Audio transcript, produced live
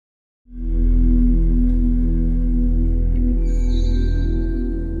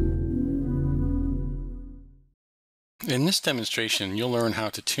In this demonstration, you'll learn how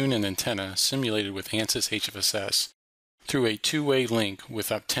to tune an antenna simulated with ANSYS HFSS through a two-way link with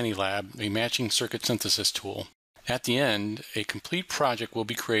Optenni Lab, a matching circuit synthesis tool. At the end, a complete project will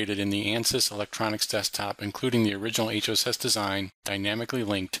be created in the ANSYS electronics desktop, including the original HFSS design dynamically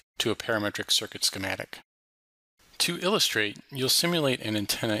linked to a parametric circuit schematic. To illustrate, you'll simulate an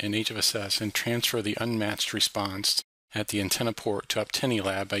antenna in HFSS and transfer the unmatched response at the antenna port to Optenni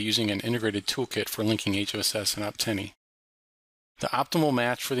Lab by using an integrated toolkit for linking HFSS and Optenni. The optimal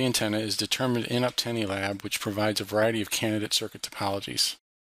match for the antenna is determined in Optenni Lab, which provides a variety of candidate circuit topologies.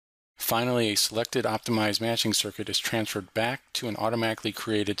 Finally, a selected optimized matching circuit is transferred back to an automatically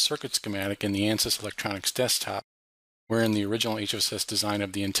created circuit schematic in the ANSYS electronics desktop, wherein the original HFSS design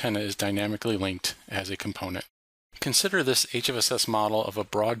of the antenna is dynamically linked as a component. Consider this HFSS model of a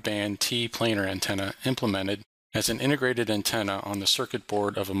broadband T-planar antenna implemented as an integrated antenna on the circuit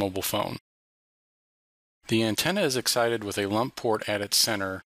board of a mobile phone. The antenna is excited with a lump port at its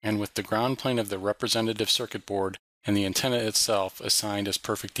center and with the ground plane of the representative circuit board and the antenna itself assigned as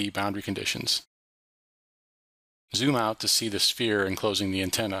perfect D boundary conditions. Zoom out to see the sphere enclosing the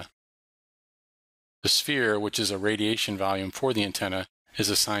antenna. The sphere, which is a radiation volume for the antenna, is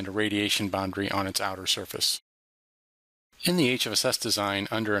assigned a radiation boundary on its outer surface. In the HFSS design,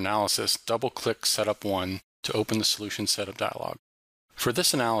 under Analysis, double-click Setup 1 to open the Solution Setup dialog. For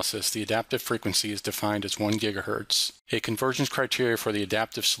this analysis, the adaptive frequency is defined as 1 GHz. A convergence criteria for the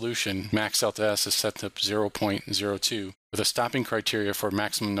adaptive solution, max delta S, is set to 0.02, with a stopping criteria for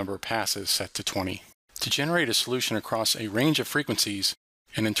maximum number of passes set to 20. To generate a solution across a range of frequencies,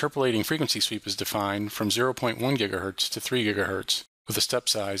 an interpolating frequency sweep is defined from 0.1 GHz to 3 GHz, with a step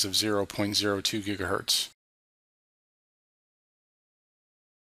size of 0.02 GHz.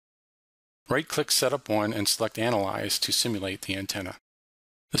 Right-click Setup 1 and select Analyze to simulate the antenna.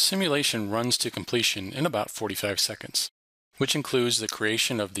 The simulation runs to completion in about 45 seconds, which includes the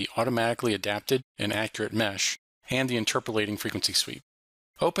creation of the automatically adapted and accurate mesh and the interpolating frequency sweep.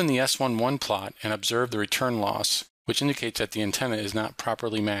 Open the S11 plot and observe the return loss, which indicates that the antenna is not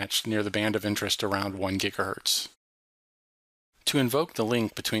properly matched near the band of interest around 1 GHz. To invoke the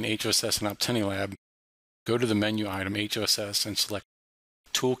link between HFSS and Optenni Lab, go to the menu item HFSS and select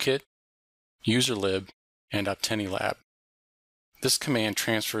Toolkit, UserLib, and Optenni Lab. This command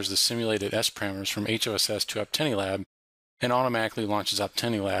transfers the simulated S parameters from HFSS to Optenni Lab and automatically launches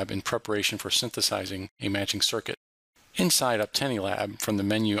Optenni Lab in preparation for synthesizing a matching circuit. Inside Optenni Lab, from the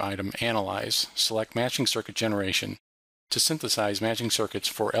menu item Analyze, select Matching Circuit Generation to synthesize matching circuits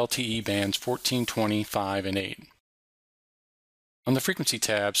for LTE bands 14, 20, 5, and 8. On the Frequency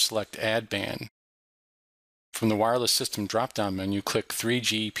tab, select Add Band. From the Wireless System drop-down menu, click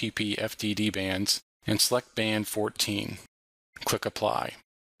 3G PP FDD bands and select band 14. Click Apply.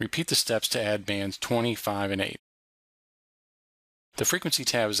 Repeat the steps to add bands 20, 5, and 8. The Frequency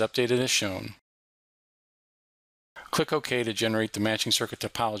tab is updated as shown. Click OK to generate the matching circuit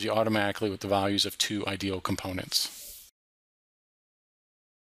topology automatically with the values of two ideal components.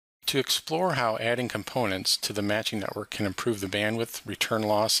 To explore how adding components to the matching network can improve the bandwidth, return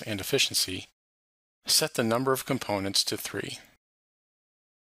loss, and efficiency, set the number of components to 3.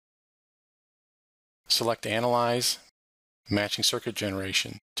 Select Analyze, Matching Circuit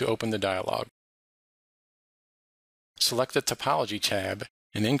Generation to open the dialog. Select the Topology tab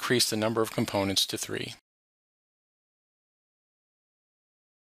and increase the number of components to 3.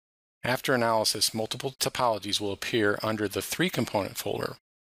 After analysis, multiple topologies will appear under the 3-component folder.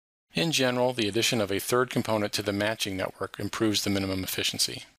 In general, the addition of a third component to the matching network improves the minimum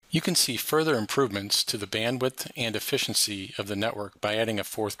efficiency. You can see further improvements to the bandwidth and efficiency of the network by adding a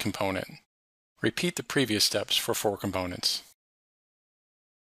 4th component. Repeat the previous steps for 4 components.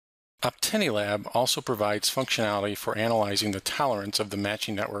 Optenni Lab also provides functionality for analyzing the tolerance of the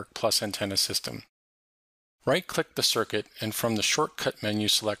matching network plus antenna system. Right-click the circuit and from the shortcut menu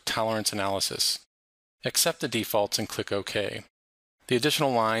select Tolerance Analysis. Accept the defaults and click OK. The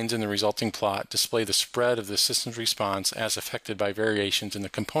additional lines in the resulting plot display the spread of the system's response as affected by variations in the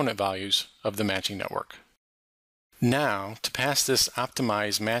component values of the matching network. Now, to pass this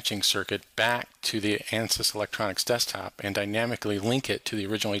optimized matching circuit back to the ANSYS electronics desktop and dynamically link it to the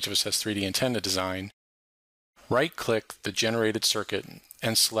original HFSS 3D antenna design, right-click the generated circuit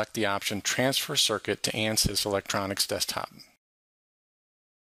and select the option Transfer Circuit to ANSYS electronics desktop.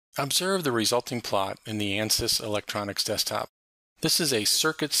 Observe the resulting plot in the ANSYS electronics desktop. This is a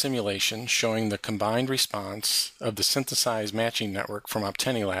circuit simulation showing the combined response of the synthesized matching network from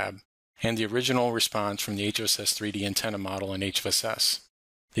Optenni Lab and the original response from the HFSS 3D antenna model in HFSS.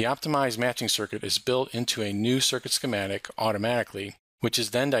 The optimized matching circuit is built into a new circuit schematic automatically, which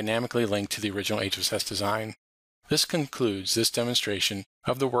is then dynamically linked to the original HFSS design. This concludes this demonstration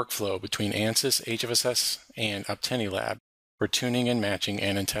of the workflow between ANSYS HFSS and Optenni Lab for tuning and matching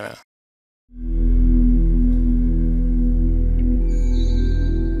an antenna.